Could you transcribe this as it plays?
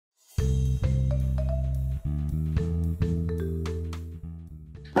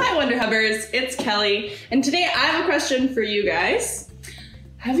Wonder Hubbers, it's Kelly, and today I have a question for you guys.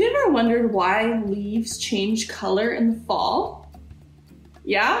 Have you ever wondered why leaves change color in the fall?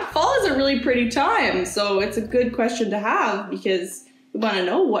 Yeah, fall is a really pretty time, so it's a good question to have because we want to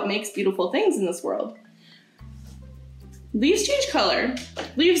know what makes beautiful things in this world. Leaves change color.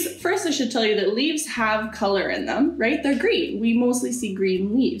 Leaves, first I should tell you that leaves have color in them, right? They're green. We mostly see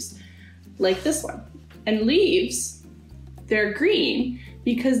green leaves, like this one. And leaves, they're green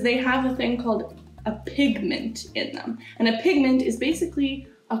because they have a thing called a pigment in them. And a pigment is basically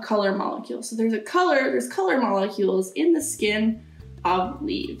a color molecule. So there's color molecules in the skin of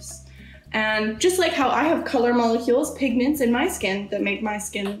leaves. And just like how I have color molecules, pigments in my skin that make my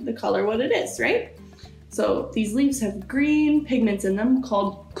skin the color what it is, right? So these leaves have green pigments in them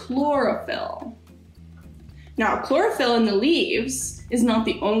called chlorophyll. Now, chlorophyll in the leaves is not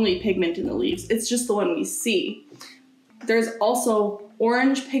the only pigment in the leaves, it's just the one we see. There's also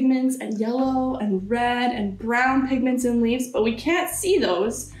orange pigments and yellow and red and brown pigments in leaves, but we can't see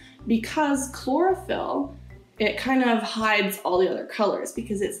those because chlorophyll, it kind of hides all the other colors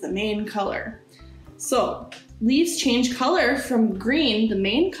because it's the main color. So leaves change color from green, the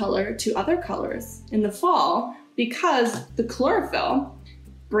main color, to other colors in the fall because the chlorophyll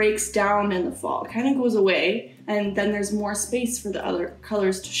breaks down in the fall, kind of goes away, and then there's more space for the other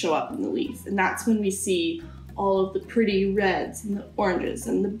colors to show up in the leaf. And that's when we see all of the pretty reds and the oranges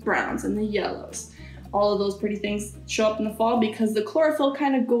and the browns and the yellows. All of those pretty things show up in the fall because the chlorophyll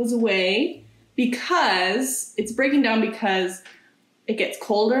kind of goes away because it's breaking down because it gets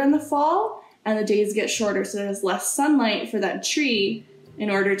colder in the fall and the days get shorter, so there's less sunlight for that tree in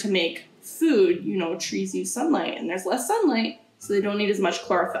order to make food. You know, trees use sunlight and there's less sunlight, so they don't need as much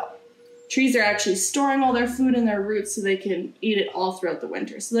chlorophyll. Trees are actually storing all their food in their roots so they can eat it all throughout the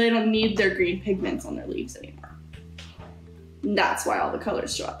winter, so they don't need their green pigments on their leaves anymore. And that's why all the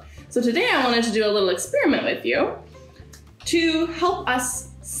colors show up. So today I wanted to do a little experiment with you to help us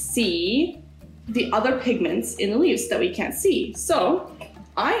see the other pigments in the leaves that we can't see. So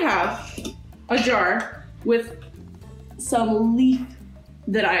I have a jar with some leaf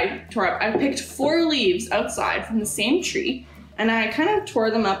that I tore up. I picked 4 leaves outside from the same tree, and I kind of tore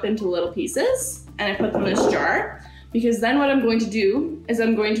them up into little pieces and I put them in this jar because then what I'm going to do is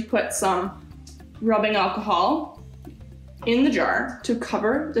I'm going to put some rubbing alcohol in the jar to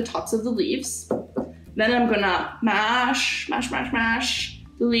cover the tops of the leaves. Then I'm gonna mash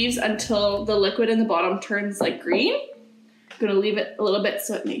the leaves until the liquid in the bottom turns like green. I'm gonna leave it a little bit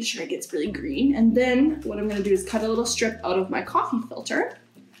so it makes sure it gets really green. And then what I'm gonna do is cut a little strip out of my coffee filter,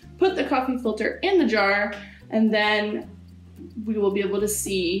 put the coffee filter in the jar, and then we will be able to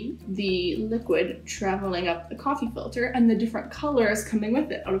see the liquid traveling up the coffee filter and the different colors coming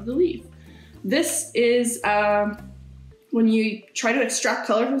with it out of the leaf. This is when you try to extract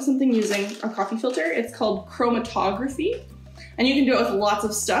color from something using a coffee filter. It's called chromatography. And you can do it with lots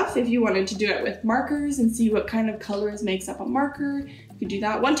of stuff. If you wanted to do it with markers and see what kind of colors makes up a marker, you could do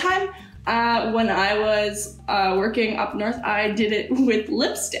that. One time when I was working up north, I did it with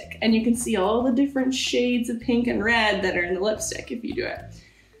lipstick, and you can see all the different shades of pink and red that are in the lipstick if you do it.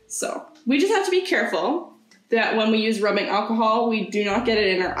 So we just have to be careful that when we use rubbing alcohol, we do not get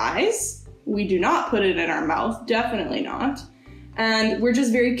it in our eyes. We do not put it in our mouth, definitely not. And we're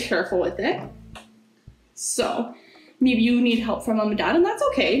just very careful with it. So maybe you need help from mom and dad, and that's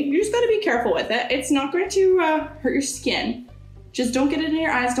okay. You just gotta be careful with it. It's not going to hurt your skin. Just don't get it in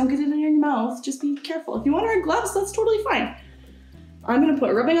your eyes, don't get it in your mouth. Just be careful. If you want to wear gloves, that's totally fine. I'm gonna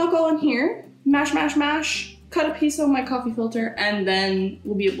put rubbing alcohol in here, mash, cut a piece of my coffee filter, and then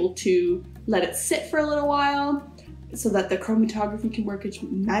we'll be able to let it sit for a little while so that the chromatography can work its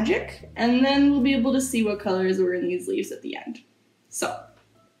magic, and then we'll be able to see what colors were in these leaves at the end. So,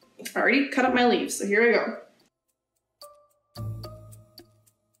 I already cut up my leaves, so here I go.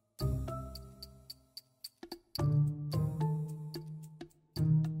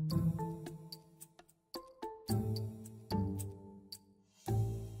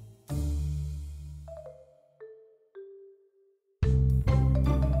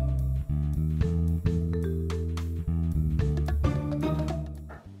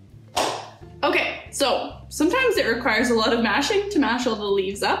 Okay, so sometimes it requires a lot of mashing to mash all the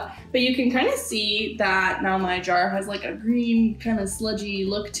leaves up, but you can kind of see that now my jar has like a green kind of sludgy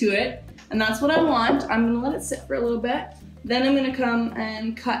look to it, and that's what I want. I'm gonna let it sit for a little bit. Then I'm gonna come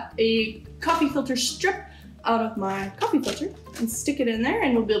and cut a coffee filter strip out of my coffee filter and stick it in there,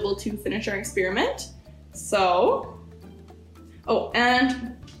 and we'll be able to finish our experiment. So, oh,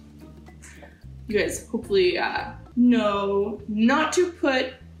 and you guys hopefully know not to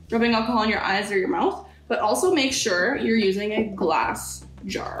put rubbing alcohol in your eyes or your mouth, but also make sure you're using a glass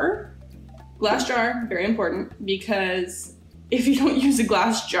jar. Glass jar, very important, because if you don't use a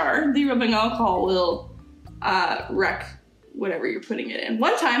glass jar, the rubbing alcohol will wreck whatever you're putting it in.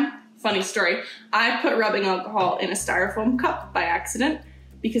 One time, funny story, I put rubbing alcohol in a styrofoam cup by accident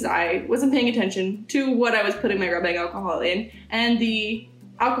because I wasn't paying attention to what I was putting my rubbing alcohol in, and the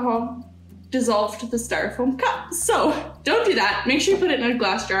alcohol dissolved the styrofoam cup. So don't do that. Make sure you put it in a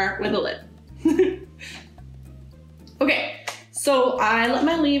glass jar with a lid. Okay, so I let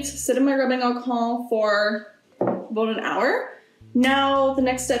my leaves sit in my rubbing alcohol for about an hour. Now the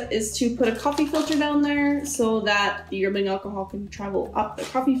next step is to put a coffee filter down there so that the rubbing alcohol can travel up the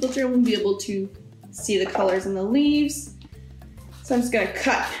coffee filter and we'll be able to see the colors in the leaves. So I'm just gonna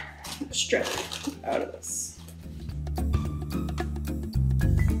cut a strip out of this.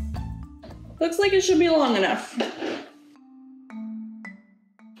 Looks like it should be long enough.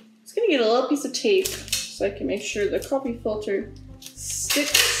 Just gonna get a little piece of tape so I can make sure the coffee filter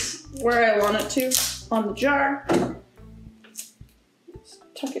sticks where I want it to on the jar. Just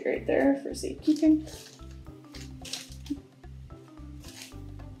tuck it right there for safekeeping.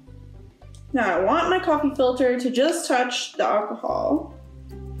 Now I want my coffee filter to just touch the alcohol.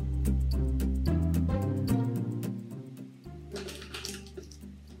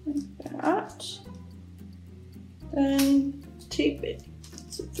 Like that. Then tape it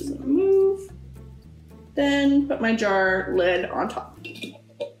so it doesn't move. Then put my jar lid on top.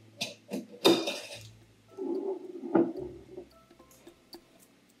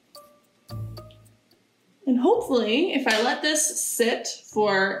 And hopefully, if I let this sit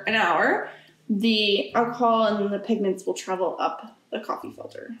for an hour, the alcohol and the pigments will travel up the coffee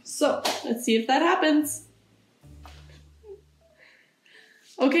filter. So let's see if that happens.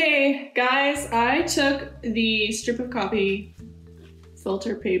 Okay, guys, I took the strip of coffee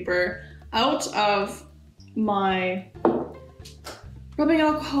filter paper out of my rubbing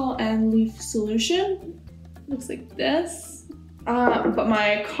alcohol and leaf solution. Looks like this. But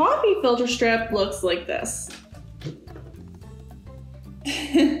my coffee filter strip looks like this.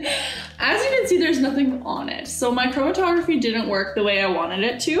 As you can see, there's nothing on it. So my chromatography didn't work the way I wanted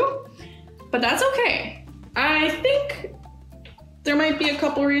it to, but that's okay. I think there might be a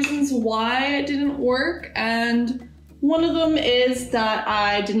couple reasons why it didn't work, and one of them is that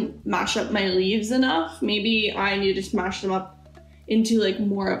I didn't mash up my leaves enough. Maybe I needed to mash them up into like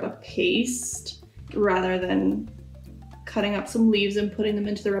more of a paste rather than cutting up some leaves and putting them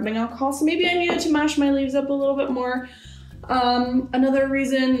into the rubbing alcohol. So maybe I needed to mash my leaves up a little bit more. Another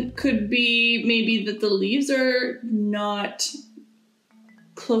reason could be maybe that the leaves are not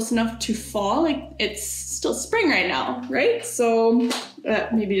close enough to fall. Like, it's still spring right now, right? So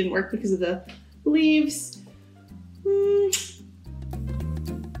that maybe didn't work because of the leaves.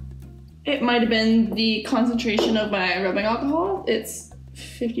 It might have been the concentration of my rubbing alcohol. It's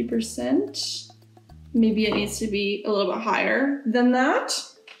 50%. Maybe it needs to be a little bit higher than that.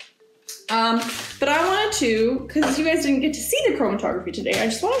 But I wanted to, because you guys didn't get to see the chromatography today, I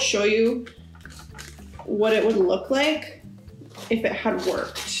just want to show you what it would look like if it had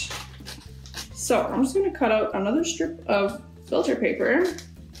worked. So I'm just going to cut out another strip of filter paper.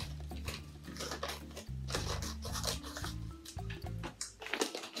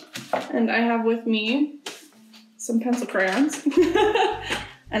 And I have with me some pencil crayons.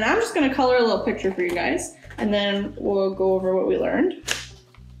 And I'm just gonna color a little picture for you guys, and then we'll go over what we learned.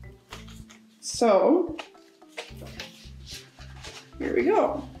 So, here we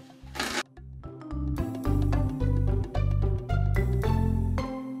go.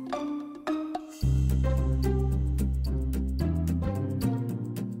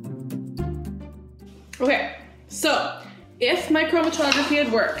 Okay, so if my chromatography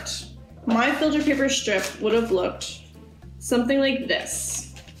had worked, my filter paper strip would have looked something like this.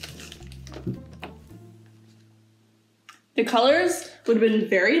 The colors would have been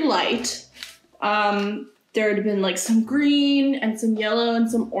very light. There would have been like some green and some yellow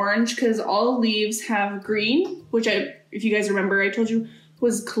and some orange, because all leaves have green, which if you guys remember, I told you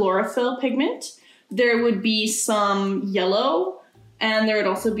was chlorophyll pigment. There would be some yellow, and there would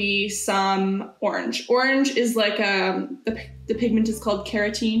also be some orange. Orange is like, the pigment is called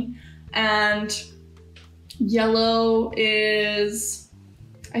carotene, and yellow is,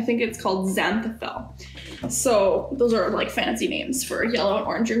 I think it's called xanthophyll. So those are like fancy names for yellow and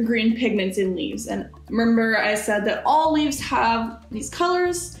orange and green pigments in leaves. And remember I said that all leaves have these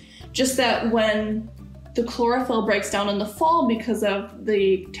colors, just that when the chlorophyll breaks down in the fall because of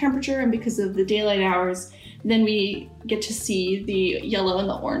the temperature and because of the daylight hours, then we get to see the yellow and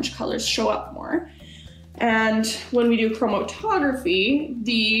the orange colors show up more. And when we do chromatography,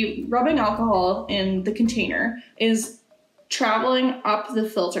 the rubbing alcohol in the container is traveling up the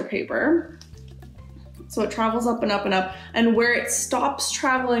filter paper. So it travels up and up and up, and where it stops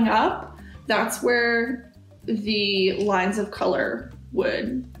traveling up, that's where the lines of color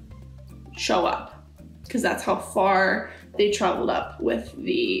would show up, because that's how far they traveled up with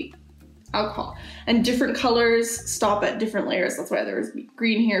the alcohol. And different colors stop at different layers. That's why there was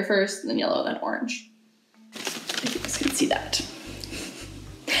green here first, then yellow, then orange. If you guys can see that.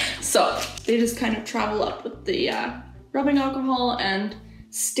 So they just kind of travel up with the rubbing alcohol and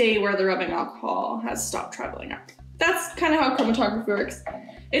stay where the rubbing alcohol has stopped traveling up. That's kind of how chromatography works.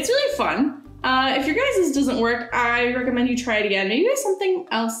 It's really fun. If your guys' doesn't work, I recommend you try it again. Maybe use something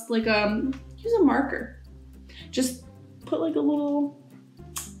else, like use a marker. Just put like a little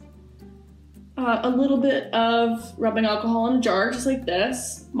bit of rubbing alcohol in a jar, just like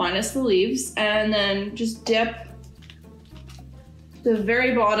this, minus the leaves, and then just dip the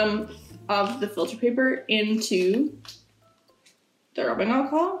very bottom of the filter paper into the rubbing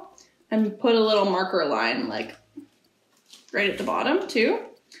alcohol and put a little marker line like right at the bottom too.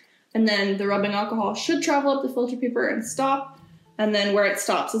 And then the rubbing alcohol should travel up the filter paper and stop. And then where it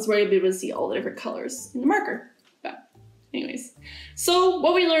stops is where you'll be able to see all the different colors in the marker. But anyways, so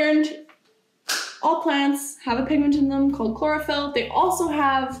what we learned, all plants have a pigment in them called chlorophyll. They also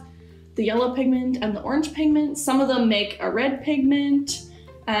have the yellow pigment and the orange pigment. Some of them make a red pigment,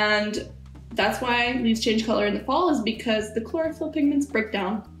 and that's why leaves change color in the fall, is because the chlorophyll pigments break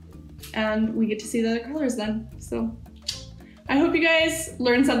down and we get to see the other colors then. So I hope you guys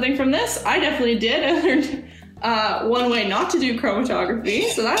learned something from this. I definitely did. I learned one way not to do chromatography,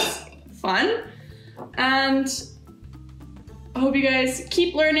 so that's fun. And I hope you guys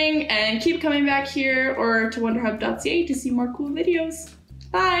keep learning and keep coming back here or to wonderhub.ca to see more cool videos.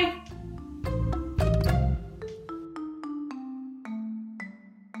 Bye!